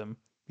tell them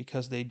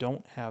because they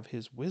don't have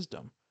His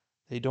wisdom.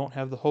 They don't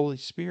have the Holy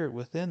Spirit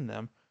within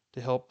them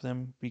to help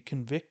them be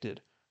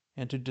convicted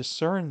and to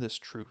discern this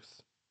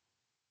truth.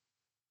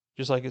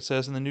 Just like it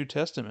says in the New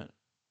Testament,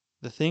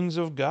 the things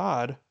of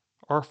God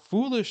are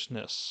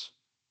foolishness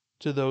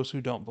to those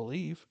who don't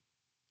believe.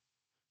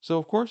 So,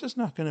 of course, it's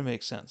not going to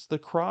make sense. The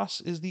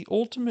cross is the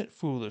ultimate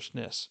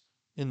foolishness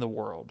in the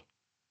world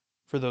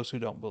for those who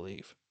don't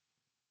believe.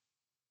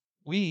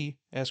 We,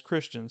 as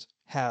Christians,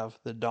 have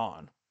the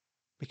dawn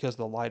because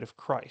the light of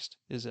Christ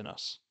is in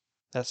us.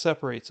 That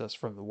separates us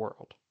from the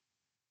world.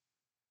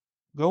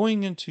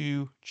 Going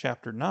into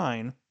chapter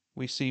 9,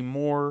 we see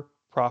more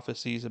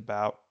prophecies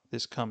about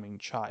this coming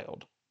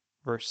child.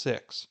 Verse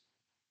 6,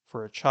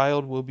 "For a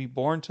child will be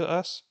born to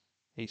us,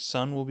 a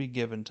son will be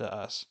given to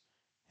us,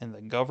 and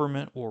the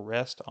government will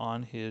rest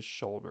on his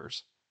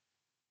shoulders."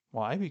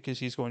 Why? Because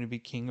he's going to be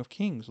King of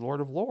Kings, Lord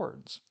of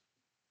Lords.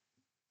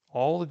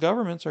 All the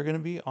governments are going to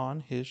be on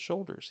his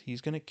shoulders.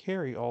 He's going to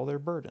carry all their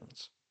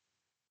burdens.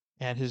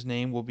 And his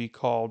name will be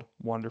called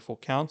Wonderful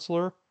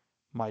Counselor,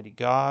 Mighty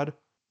God,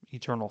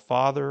 Eternal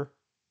Father,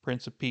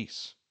 Prince of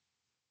Peace.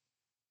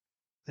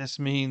 This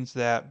means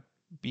that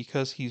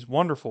because he's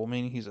wonderful,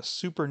 meaning he's a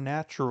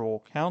supernatural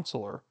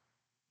counselor,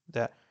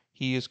 that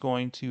he is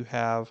going to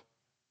have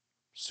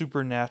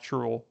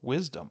supernatural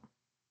wisdom.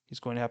 He's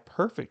going to have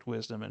perfect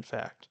wisdom, in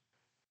fact.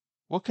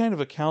 What kind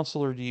of a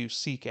counselor do you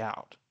seek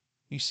out?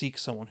 You seek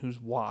someone who's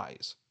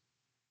wise.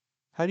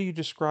 How do you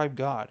describe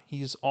God?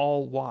 He is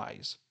all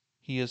wise.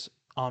 He is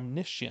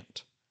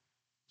omniscient.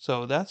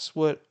 So that's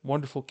what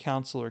Wonderful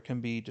Counselor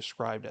can be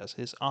described as,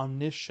 his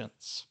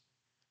omniscience.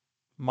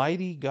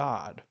 Mighty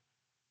God,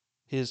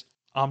 his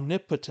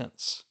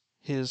omnipotence,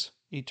 his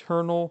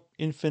eternal,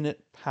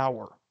 infinite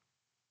power.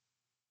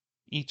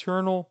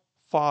 Eternal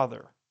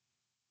Father,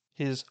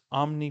 his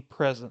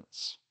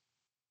omnipresence.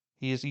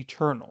 He is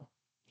eternal.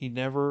 He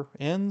never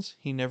ends,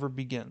 he never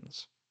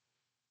begins.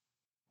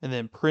 And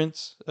then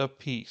Prince of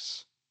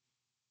Peace.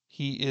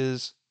 He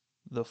is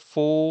the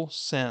full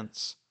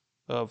sense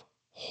of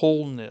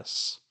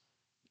wholeness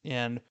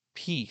and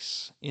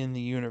peace in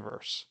the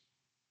universe.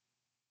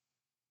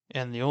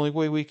 And the only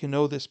way we can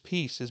know this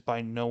peace is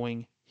by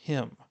knowing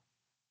Him.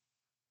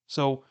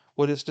 So,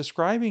 what it's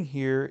describing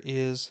here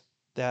is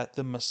that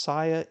the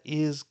Messiah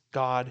is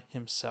God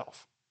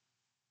Himself.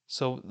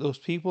 So, those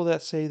people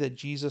that say that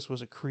Jesus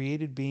was a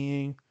created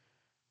being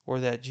or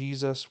that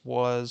Jesus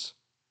was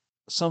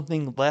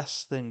something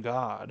less than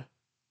God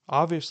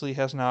obviously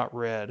has not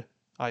read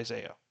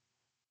Isaiah,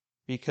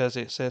 because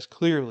it says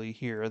clearly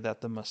here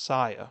that the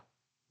Messiah,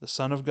 the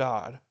Son of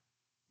God,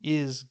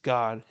 is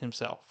God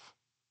Himself.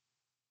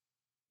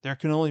 There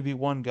can only be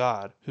one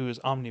God who is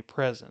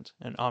omnipresent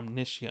and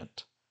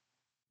omniscient,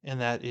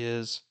 and that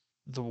is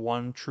the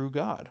one true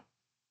God.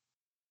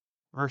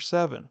 Verse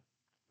 7,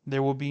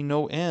 "There will be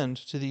no end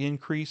to the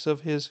increase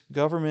of His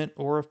government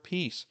or of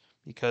peace,"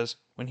 because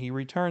when He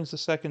returns the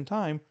second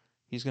time,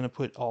 He's going to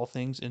put all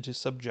things into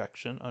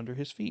subjection under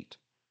His feet.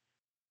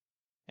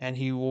 And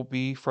He will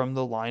be from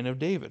the line of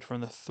David,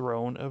 from the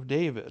throne of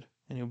David,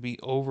 and He'll be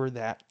over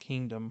that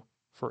kingdom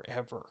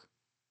forever.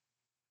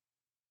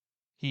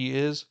 He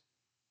is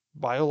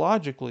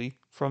biologically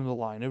from the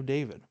line of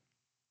David.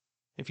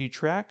 If you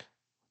track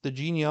the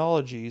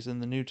genealogies in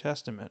the New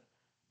Testament,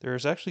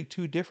 there's actually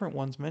two different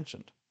ones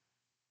mentioned.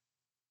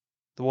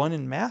 The one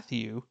in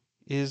Matthew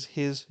is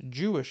his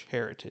Jewish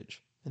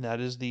heritage, and that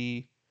is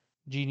the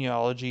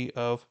genealogy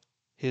of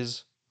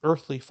his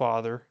earthly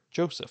father,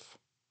 Joseph.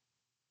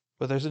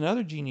 But there's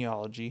another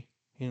genealogy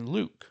in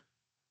Luke,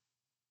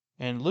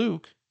 and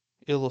Luke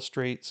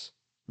illustrates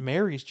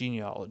Mary's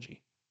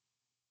genealogy.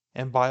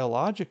 And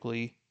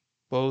biologically,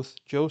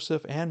 both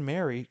Joseph and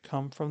Mary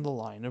come from the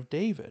line of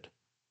David.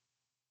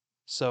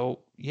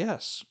 So,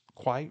 yes,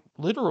 quite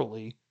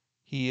literally,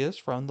 he is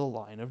from the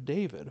line of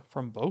David,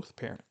 from both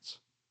parents.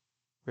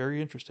 Very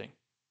interesting.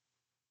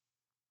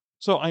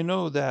 So I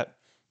know that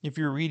if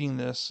you're reading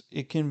this,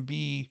 it can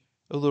be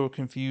a little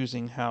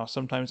confusing how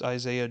sometimes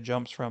Isaiah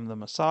jumps from the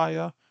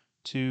Messiah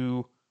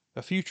to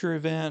a future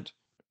event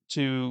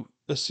to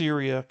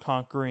Assyria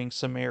conquering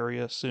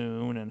Samaria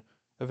soon, and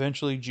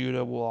eventually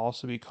Judah will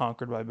also be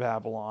conquered by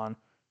Babylon.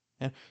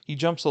 And he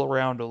jumps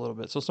around a little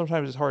bit, so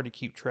sometimes it's hard to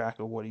keep track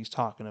of what he's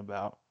talking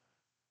about.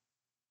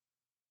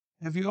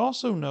 Have you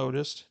also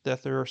noticed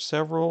that there are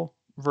several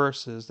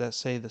verses that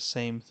say the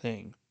same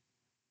thing?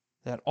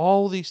 That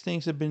all these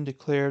things have been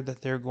declared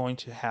that they're going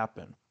to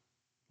happen.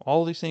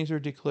 All these things are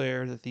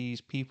declared that these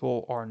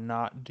people are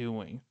not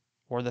doing,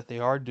 or that they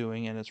are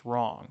doing and it's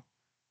wrong.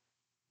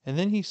 And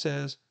then he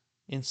says,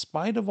 in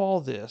spite of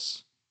all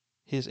this,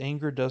 his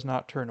anger does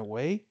not turn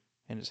away,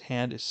 and his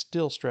hand is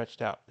still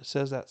stretched out. It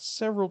says that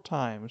several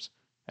times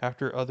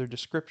after other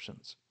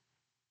descriptions.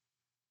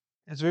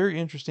 It's very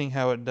interesting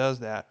how it does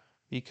that,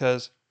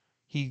 because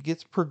he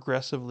gets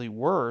progressively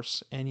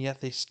worse, and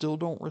yet they still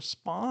don't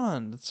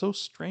respond. It's so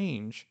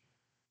strange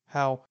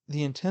how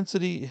the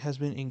intensity has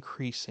been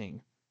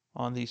increasing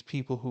on these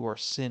people who are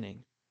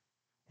sinning,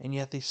 and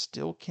yet they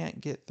still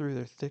can't get through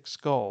their thick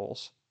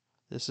skulls.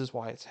 This is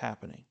why it's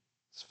happening.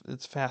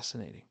 It's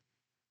fascinating.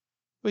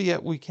 But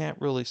yet we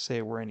can't really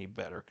say we're any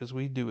better, because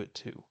we do it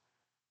too.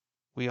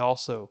 We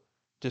also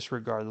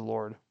disregard the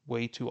Lord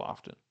way too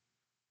often.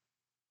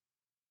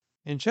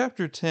 In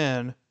chapter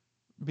 10,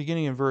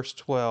 beginning in verse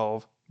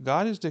 12,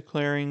 God is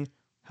declaring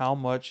how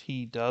much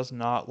he does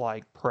not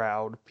like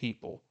proud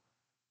people.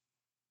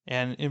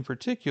 And in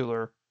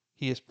particular,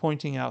 he is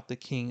pointing out the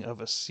king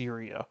of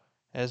Assyria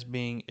as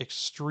being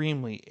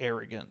extremely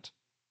arrogant.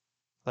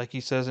 Like he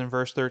says in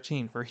verse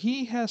 13, for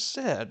he has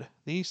said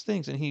these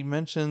things, and he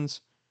mentions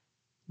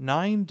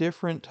 9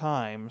 different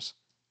times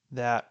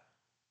that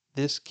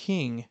this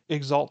king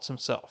exalts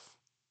himself.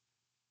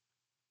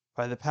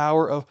 By the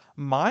power of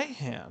my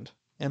hand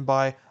and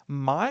by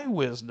my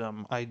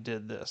wisdom I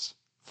did this,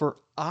 for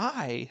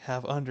I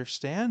have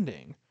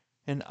understanding,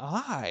 and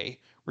I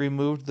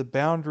removed the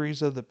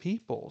boundaries of the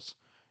peoples.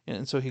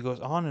 And so he goes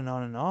on and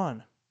on and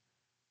on.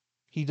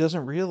 He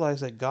doesn't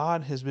realize that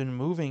God has been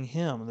moving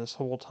him this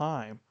whole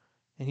time,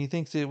 and he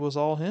thinks it was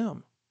all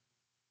him.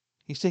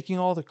 He's taking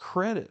all the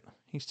credit.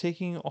 He's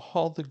taking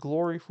all the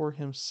glory for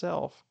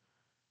himself.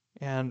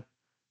 And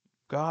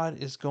God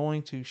is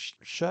going to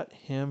shut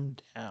him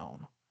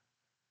down.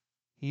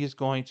 He is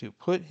going to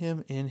put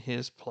him in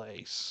his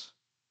place.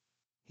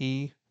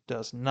 He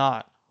does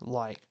not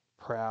like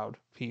proud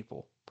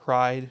people.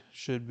 Pride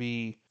should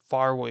be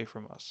far away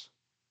from us.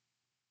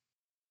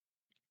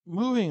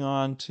 Moving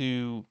on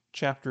to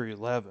chapter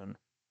 11,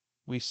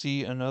 we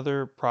see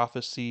another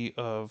prophecy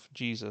of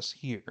Jesus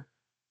here,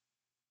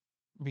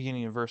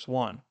 beginning in verse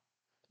 1.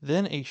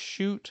 Then a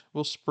shoot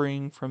will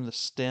spring from the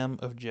stem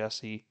of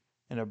Jesse,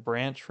 and a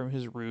branch from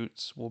his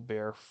roots will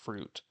bear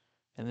fruit.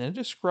 And then it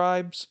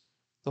describes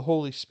the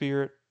Holy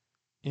Spirit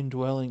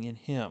indwelling in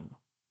him.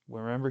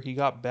 Remember, he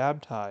got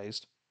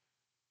baptized,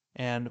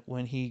 and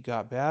when he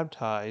got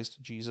baptized,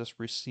 Jesus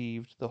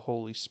received the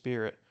Holy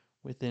Spirit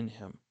within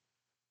him.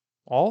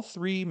 All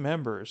 3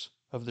 members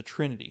of the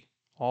Trinity,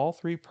 all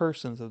 3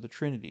 persons of the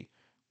Trinity,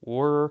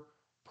 were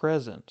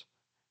present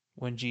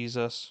when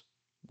Jesus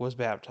was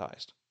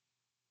baptized.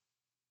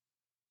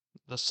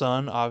 The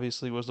Son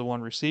obviously was the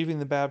one receiving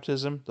the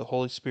baptism. The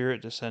Holy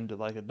Spirit descended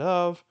like a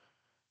dove,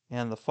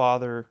 and the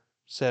Father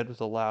said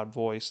with a loud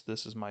voice,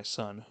 "This is my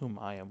Son, whom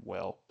I am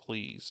well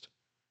pleased."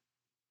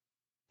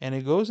 And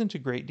it goes into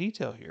great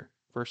detail here.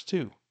 Verse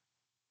 2.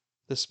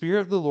 The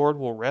Spirit of the Lord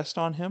will rest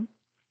on him,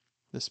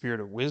 the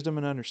Spirit of wisdom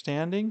and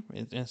understanding.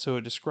 And so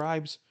it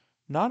describes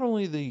not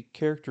only the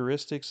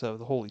characteristics of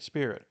the Holy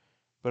Spirit,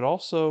 but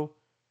also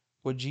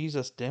what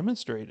Jesus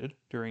demonstrated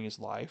during his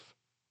life.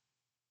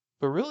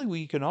 But really,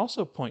 we can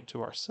also point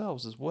to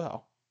ourselves as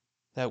well,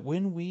 that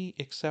when we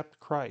accept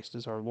Christ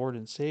as our Lord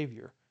and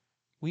Savior,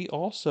 we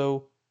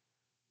also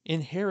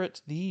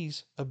inherit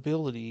these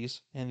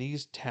abilities and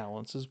these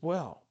talents as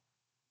well.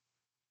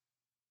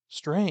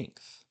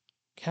 Strength,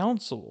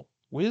 counsel,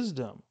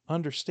 wisdom,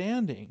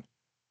 understanding,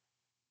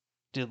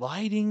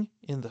 delighting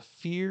in the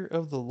fear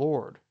of the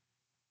Lord,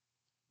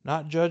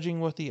 not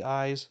judging what the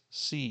eyes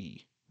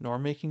see, nor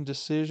making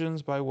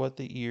decisions by what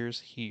the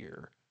ears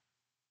hear,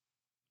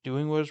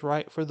 doing what is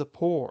right for the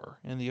poor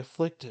and the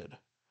afflicted.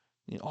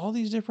 All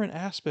these different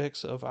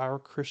aspects of our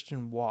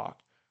Christian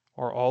walk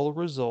are all a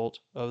result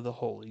of the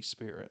Holy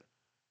Spirit,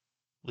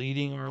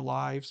 leading our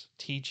lives,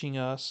 teaching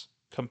us,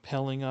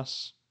 compelling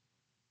us.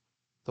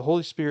 The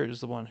Holy Spirit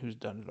is the one who's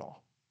done it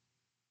all.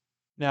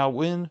 Now,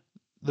 when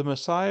the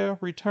Messiah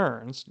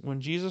returns, when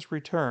Jesus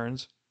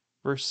returns,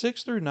 verse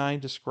 6 through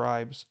 9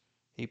 describes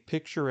a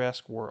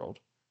picturesque world.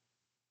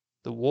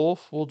 The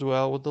wolf will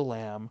dwell with the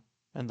lamb,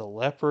 and the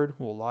leopard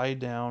will lie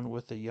down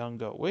with the young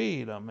goat.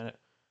 Wait a minute.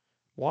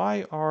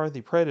 Why are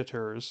the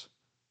predators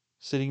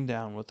sitting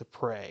down with the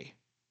prey?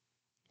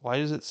 Why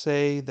does it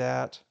say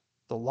that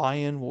the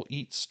lion will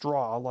eat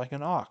straw like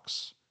an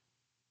ox,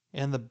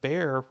 and the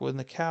bear and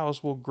the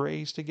cows will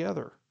graze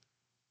together?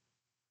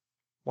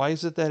 Why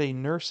is it that a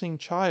nursing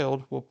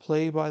child will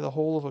play by the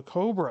hole of a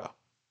cobra,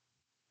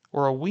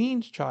 or a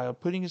weaned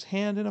child putting his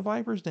hand in a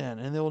viper's den,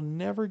 and they'll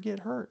never get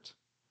hurt?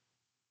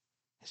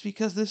 It's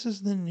because this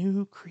is the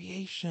new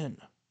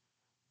creation.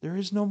 There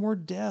is no more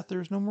death.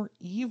 There is no more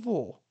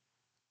evil.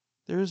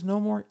 There is no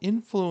more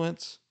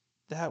influence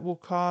that will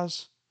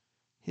cause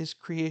his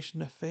creation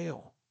to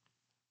fail.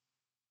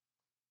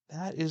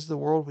 That is the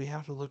world we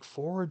have to look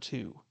forward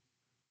to.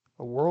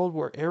 A world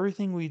where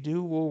everything we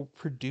do will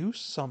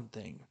produce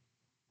something,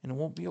 and it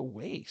won't be a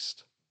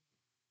waste.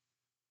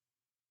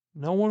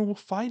 No one will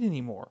fight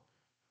anymore.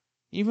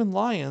 Even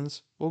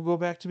lions will go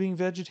back to being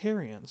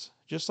vegetarians,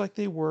 just like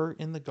they were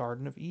in the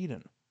Garden of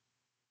Eden.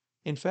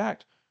 In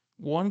fact,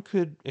 one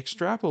could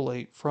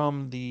extrapolate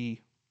from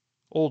the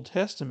Old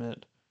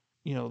Testament,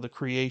 the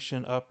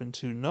creation up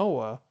into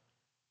Noah,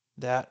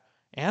 that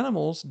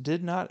animals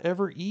did not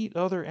ever eat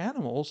other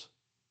animals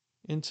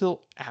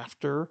until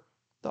after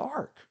the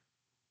ark.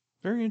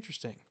 Very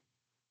interesting.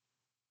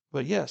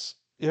 But yes,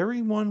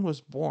 everyone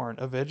was born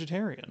a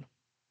vegetarian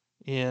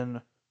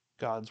in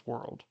God's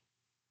world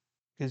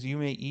because you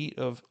may eat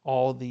of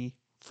all the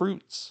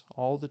fruits,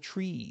 all the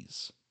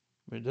trees.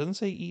 But it doesn't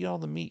say eat all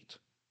the meat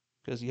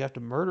because you have to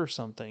murder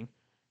something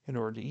in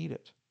order to eat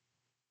it.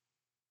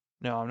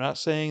 Now, I'm not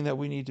saying that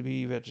we need to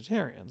be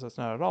vegetarians. That's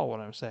not at all what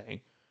I'm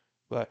saying.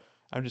 But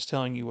I'm just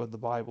telling you what the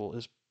Bible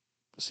is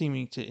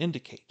seeming to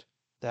indicate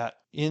that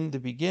in the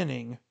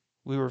beginning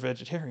we were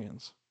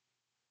vegetarians.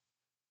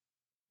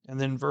 And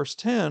then verse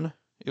 10,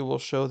 it will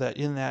show that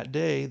in that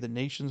day the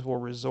nations will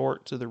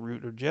resort to the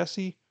root of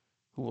Jesse,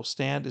 who will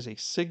stand as a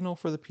signal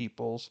for the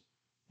peoples,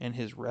 and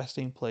his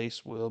resting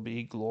place will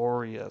be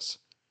glorious.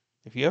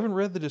 If you haven't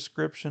read the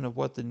description of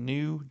what the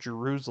new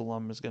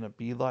Jerusalem is going to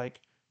be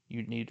like,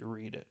 you need to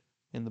read it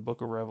in the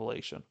book of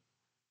Revelation.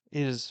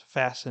 It is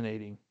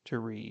fascinating to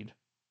read.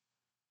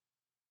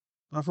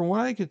 But from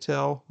what I could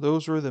tell,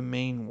 those were the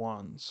main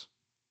ones.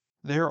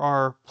 There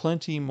are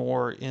plenty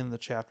more in the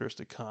chapters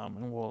to come,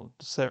 and we'll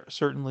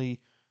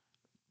certainly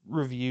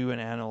review and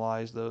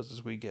analyze those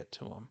as we get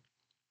to them.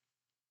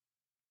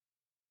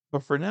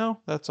 But for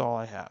now, that's all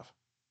I have.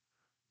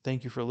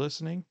 Thank you for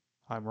listening.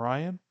 I'm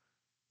Ryan,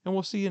 and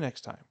we'll see you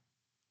next time.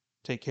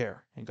 Take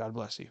care, and God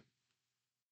bless you.